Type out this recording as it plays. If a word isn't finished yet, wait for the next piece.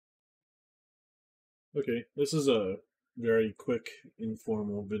Okay, this is a very quick,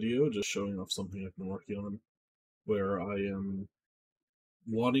 informal video just showing off something I've been working on where I am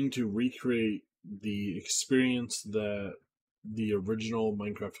wanting to recreate the experience that the original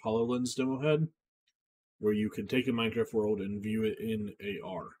Minecraft HoloLens demo had, where you can take a Minecraft world and view it in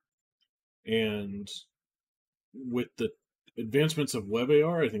AR. And with the advancements of web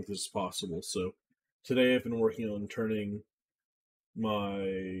AR, I think this is possible. So today I've been working on turning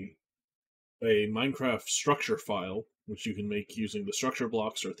my a Minecraft structure file, which you can make using the structure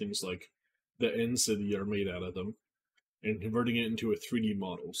blocks or things like the end city are made out of them, and converting it into a 3D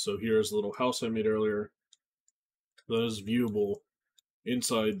model. So here's a little house I made earlier that is viewable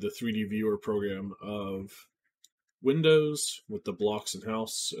inside the 3D viewer program of Windows with the blocks and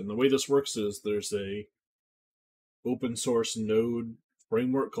house. And the way this works is there's a open source node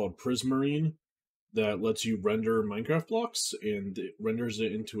framework called Prismarine that lets you render Minecraft blocks, and it renders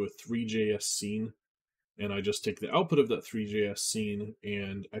it into a 3JS scene, and I just take the output of that 3JS scene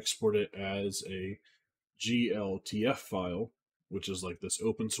and export it as a GLTF file, which is like this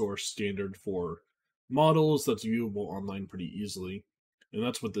open source standard for models that's viewable online pretty easily. And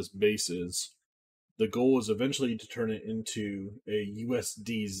that's what this base is. The goal is eventually to turn it into a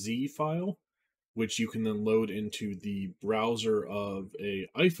USDZ file, which you can then load into the browser of a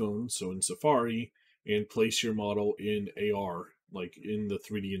iPhone, so in Safari, and place your model in AR, like in the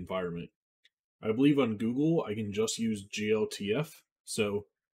 3D environment. I believe on Google I can just use GLTF. So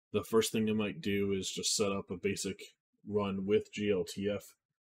the first thing I might do is just set up a basic run with GLTF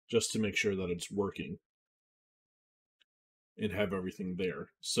just to make sure that it's working and have everything there.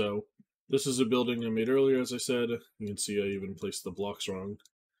 So this is a building I made earlier, as I said. You can see I even placed the blocks wrong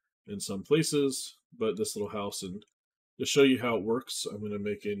in some places, but this little house, and to show you how it works, I'm going to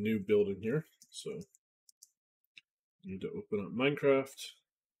make a new building here. So you need to open up Minecraft.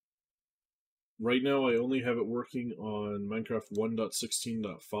 Right now, I only have it working on Minecraft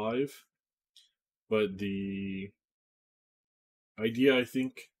 1.16.5, but the idea, I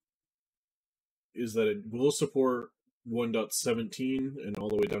think, is that it will support 1.17 and all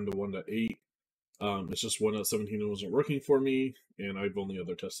the way down to 1.8. It's just 1.17 wasn't working for me, and I've only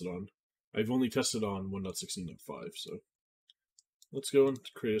tested on 1.16.5. So let's go and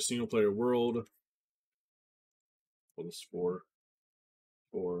create a single player world. Call this for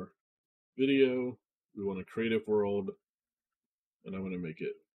video. We want a creative world, and I'm going to make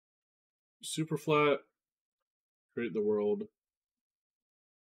it super flat. Create the world.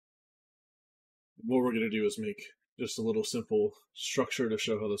 What we're going to do is make just a little simple structure to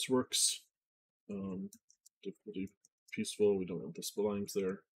show how this works. Difficulty peaceful. We don't want the splines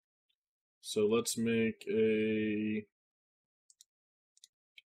there. So let's make a.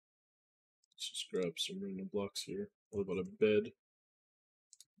 Let's just grab some random blocks here. What about a bed?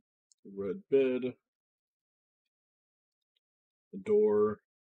 A red bed. A door.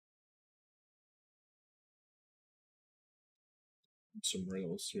 And some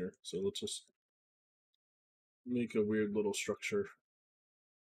rails here. So let's just make a weird little structure.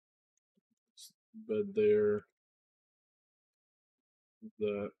 Bed there.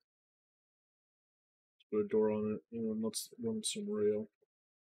 That. Put a door on it, and let's run some rail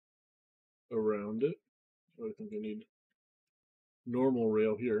around it. So I think I need normal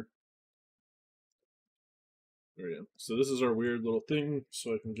rail here. There we go. So this is our weird little thing.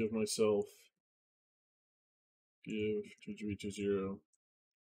 So I can give myself give 2GB20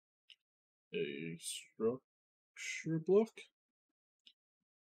 a structure block,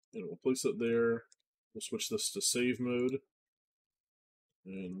 and we'll place it there. We'll switch this to save mode,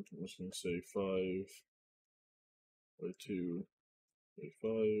 and I'm just going to say 5 by 2 by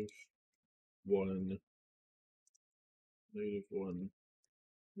 5 1 -1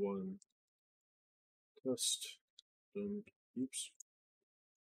 1 test. And oops,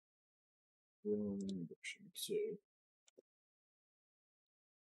 wrong direction. So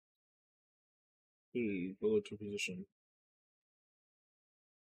hey, relative position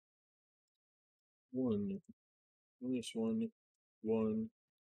 1 -1 1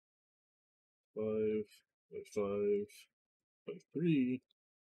 5 by 5 by 3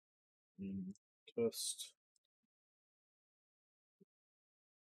 and test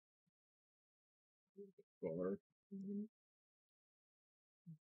bar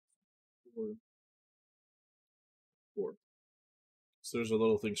 4 4. So there's a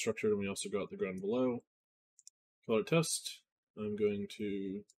little thing structured, and we also got the ground below. Color test. I'm going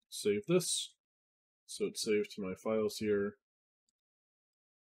to save this. So it's saved to my files here.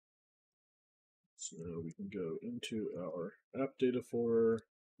 So now we can go into our app data for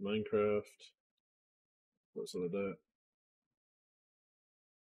Minecraft. What's of that?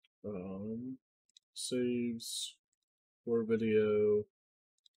 saves for video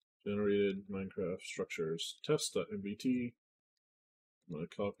generated Minecraft structures test.mbt. I'm going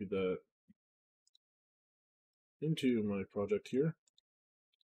to copy that into my project here.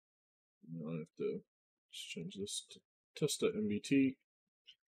 Now I have to just change this to test.mbt.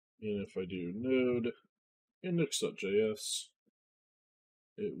 And if I do node index.js,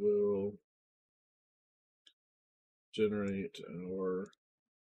 it will generate our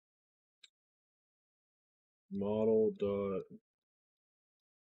model dot,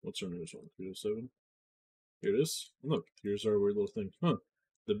 what's our newest one, 307? Here it is. Look, here's our weird little thing.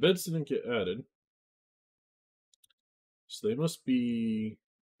 The beds didn't get added, so they must be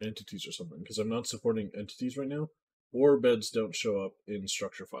entities or something, because I'm not supporting entities right now, or beds don't show up in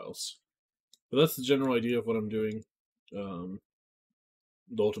structure files. But that's the general idea of what I'm doing. The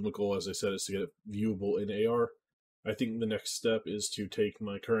ultimate goal, as I said, is to get it viewable in AR. I think the next step is to take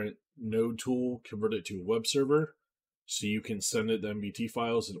my current node tool, convert it to a web server, so you can send it the MBT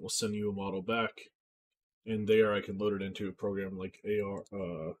files and it will send you a model back. And there I can load it into a program like AR,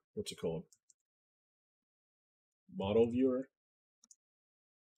 what's it called? Model Viewer,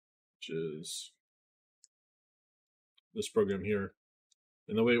 which is this program here.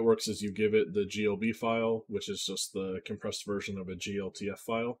 And the way it works is you give it the GLB file, which is just the compressed version of a GLTF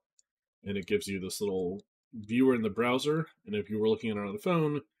file. And it gives you this little viewer in the browser. And if you were looking at it on the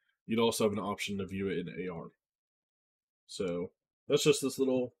phone, you'd also have an option to view it in AR. So that's just this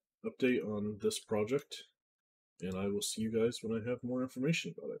little update on this project. And I will see you guys when I have more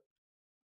information about it.